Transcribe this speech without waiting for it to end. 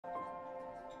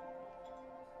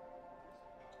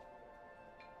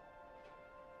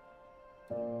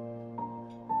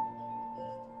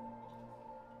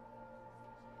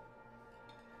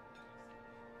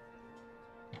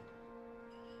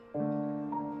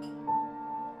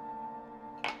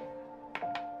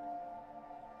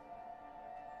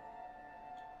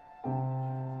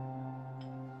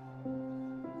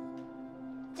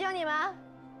救你们！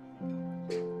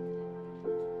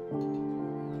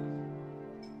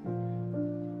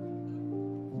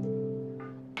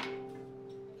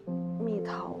蜜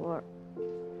桃味儿、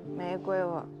玫瑰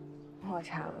味儿、抹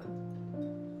茶味儿，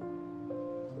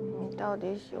你到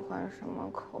底喜欢什么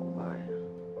口味呀？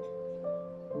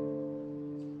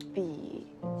笔、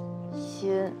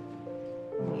心，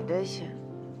你的心，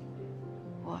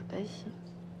我的心。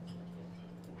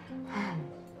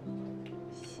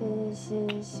 心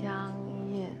心相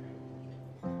印，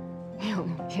永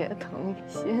结同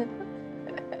心。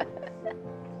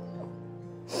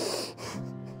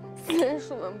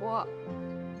舒文波，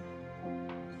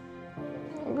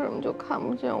你为什么就看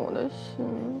不见我的心？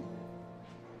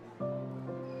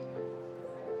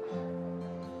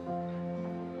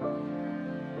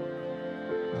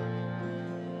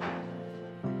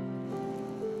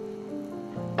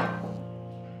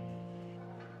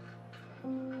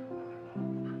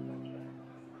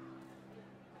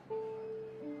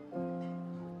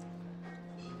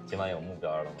今晚有目标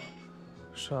了吗？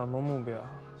什么目标？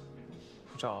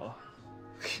不找了。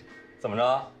怎么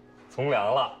着？从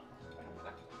良了？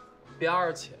边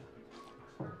儿去！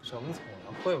什么从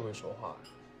良？会不会说话呀？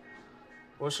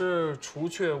我是除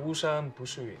却巫山不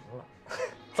是云了。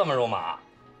这么肉麻？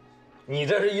你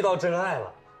这是遇到真爱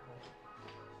了。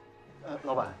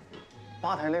老板，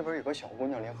吧台那边有个小姑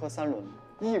娘连喝3轮，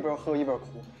一边喝一边哭，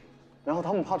然后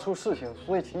他们怕出事情，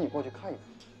所以请你过去看一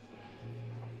看。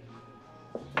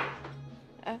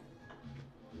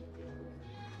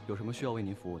 有什么需要为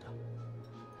您服务的？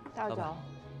倒酒，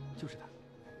就是他。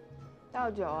倒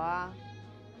酒啊！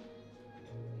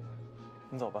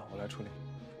你走吧，我来处理。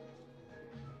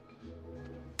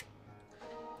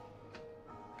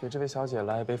给这位小姐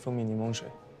来一杯蜂蜜柠檬水，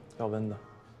要温的。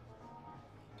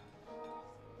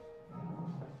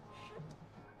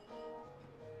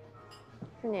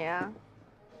是你啊？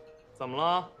怎么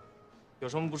了？有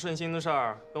什么不顺心的事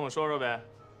儿跟我说说呗。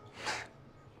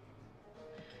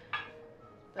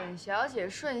 本小姐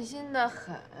顺心的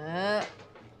很，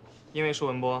因为舒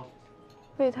文波，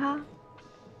为他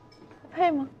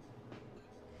配吗？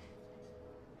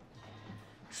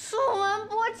舒文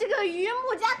波这个榆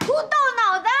木加土豆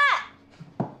脑袋！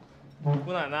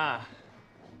姑奶奶，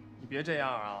你别这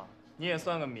样啊！你也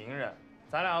算个名人，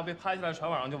咱俩要被拍下来传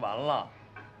网上就完了。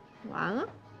完了？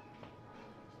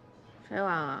谁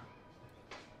完了？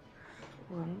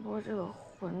舒文波这个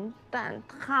混蛋，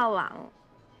他完了，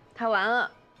他完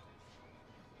了。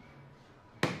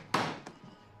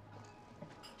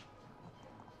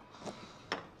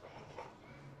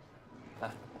 来，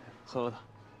喝了它，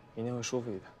明天会舒服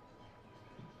一点。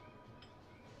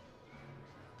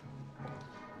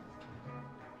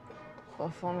喝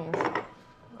蜂蜜水，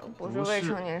不是未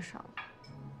成年少。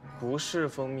不是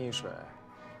蜂蜜水，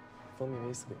蜂蜜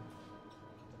威士忌。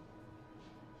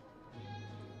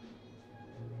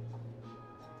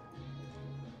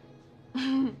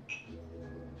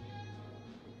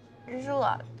热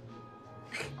的，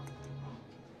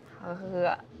好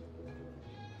喝。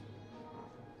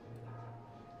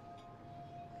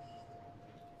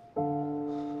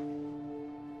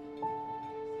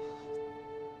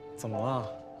 怎么了？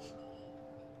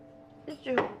这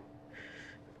酒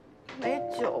没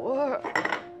酒味儿，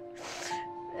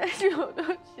连酒都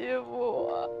欺负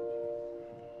我。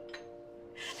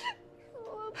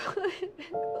我不应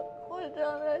我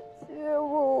让他欺负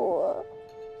我，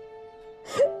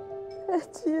他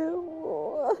欺负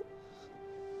我。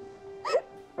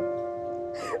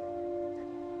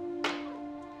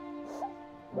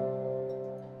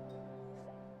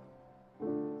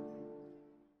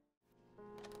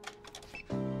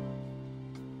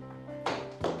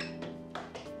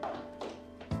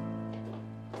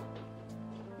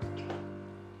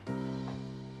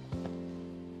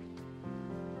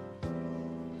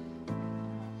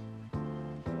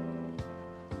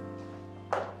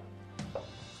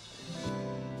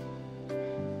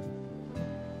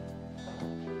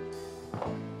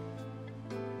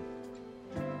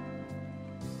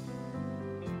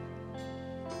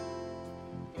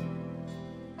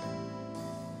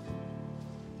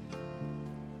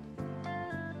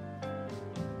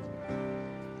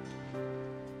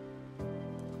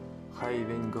 还以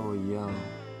为你跟我一样，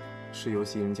是游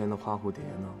戏人间的花蝴蝶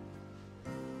呢。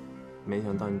没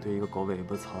想到你对一个狗尾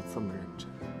巴草这么认真。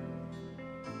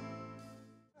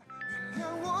原谅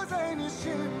我在你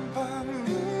身旁，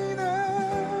你呢？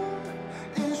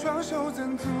一双手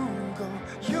怎足够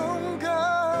勇敢？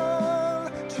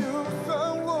就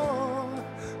算我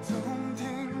总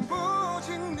听不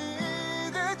进你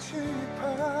的期盼，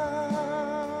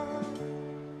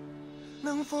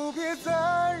能否别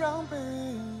再让被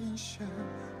影响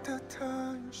的太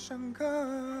伤感？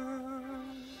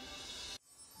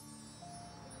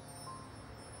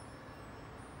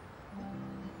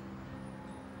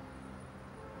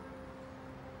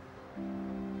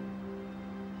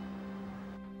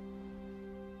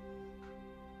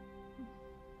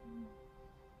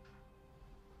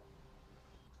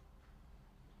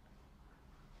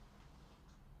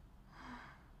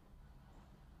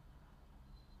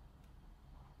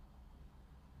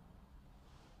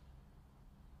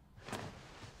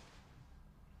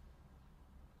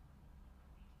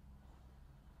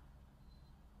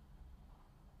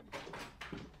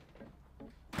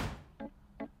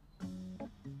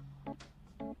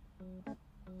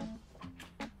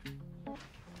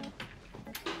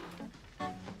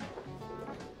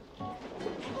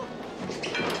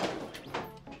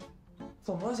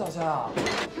怎么了，小夏？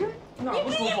你哪儿不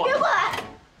舒服？别过来！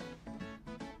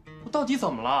我到底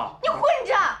怎么了？你混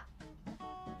账！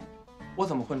我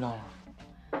怎么混账了？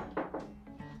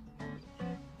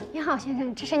你好，先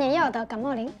生，这是您要的感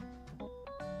冒灵。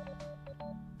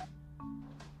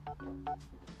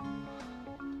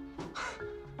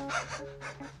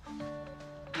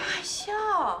还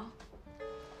笑？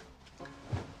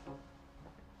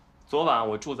昨晚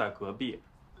我住在隔壁，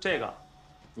这个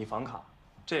你房卡，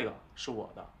这个是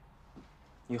我的。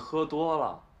你喝多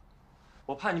了，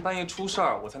我怕你半夜出事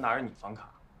儿，我才拿着你房卡。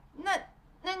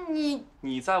那你……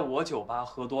你在我酒吧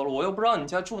喝多了，我又不知道你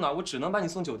家住哪儿，我只能把你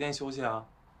送酒店休息啊。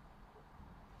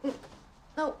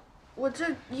那我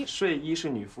这一睡衣是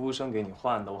女服务生给你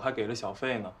换的，我还给了小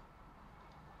费呢。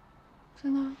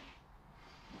真的？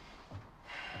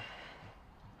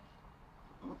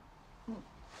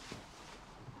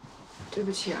对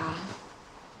不起啊，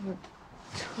我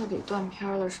彻底断片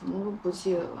了，什么都不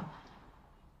记得了。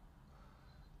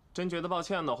真觉得抱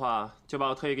歉的话，就把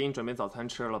我特意给你准备早餐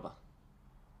吃了吧。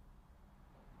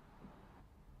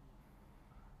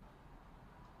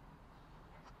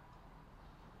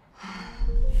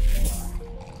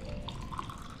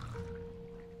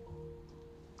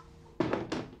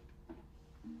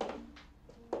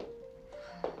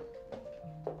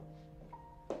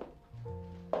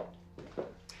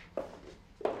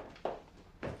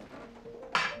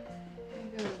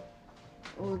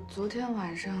我昨天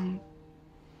晚上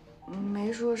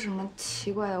没说什么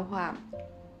奇怪的话，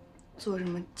做什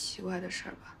么奇怪的事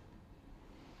儿吧？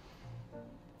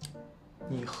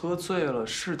你喝醉了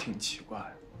是挺奇怪的。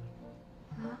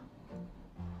啊？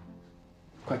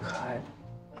怪可爱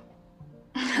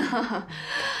的。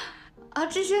啊，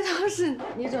这些都是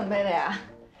你准备的呀？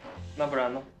那不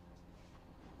然呢？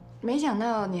没想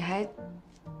到你还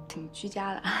挺居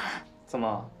家的。怎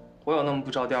么？我有那么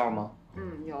不着调吗？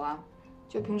有啊。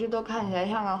就平时都看起来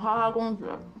像个花花公子，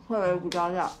会为不着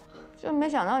调，就没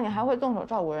想到你还会动手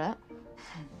照顾人。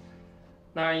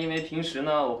那是因为平时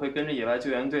呢，我会跟着野外救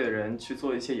援队的人去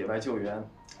做一些野外救援，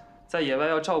在野外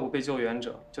要照顾被救援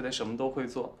者，就得什么都会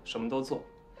做，什么都做。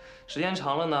时间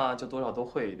长了呢，就多少都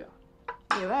会一点。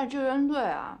野外救援队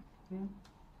啊，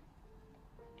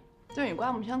对你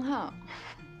刮目相看了。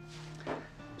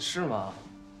是吗？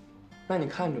那你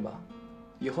看着吧，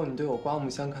以后你对我刮目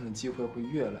相看的机会会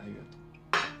越来越多。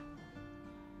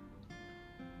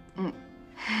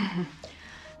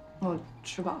我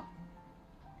吃饱了。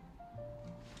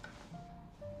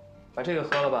把这个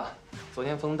喝了吧，昨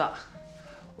天风大，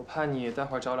我怕你待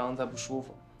会儿着凉再不舒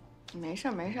服。没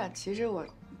事没事，其实我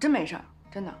真没事，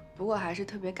真的。不过还是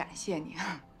特别感谢你。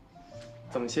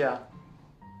怎么谢啊？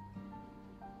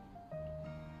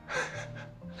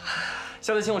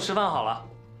下次请我吃饭好了。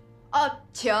哦，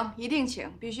请，一定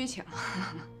请，必须请。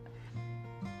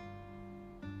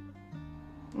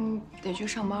得去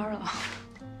上班了。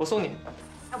我送你。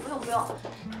啊，不用不用，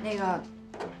那个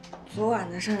昨晚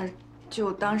的事儿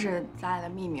就当是咱俩的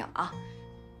秘密了啊。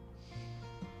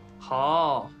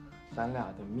好，咱俩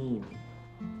的秘密。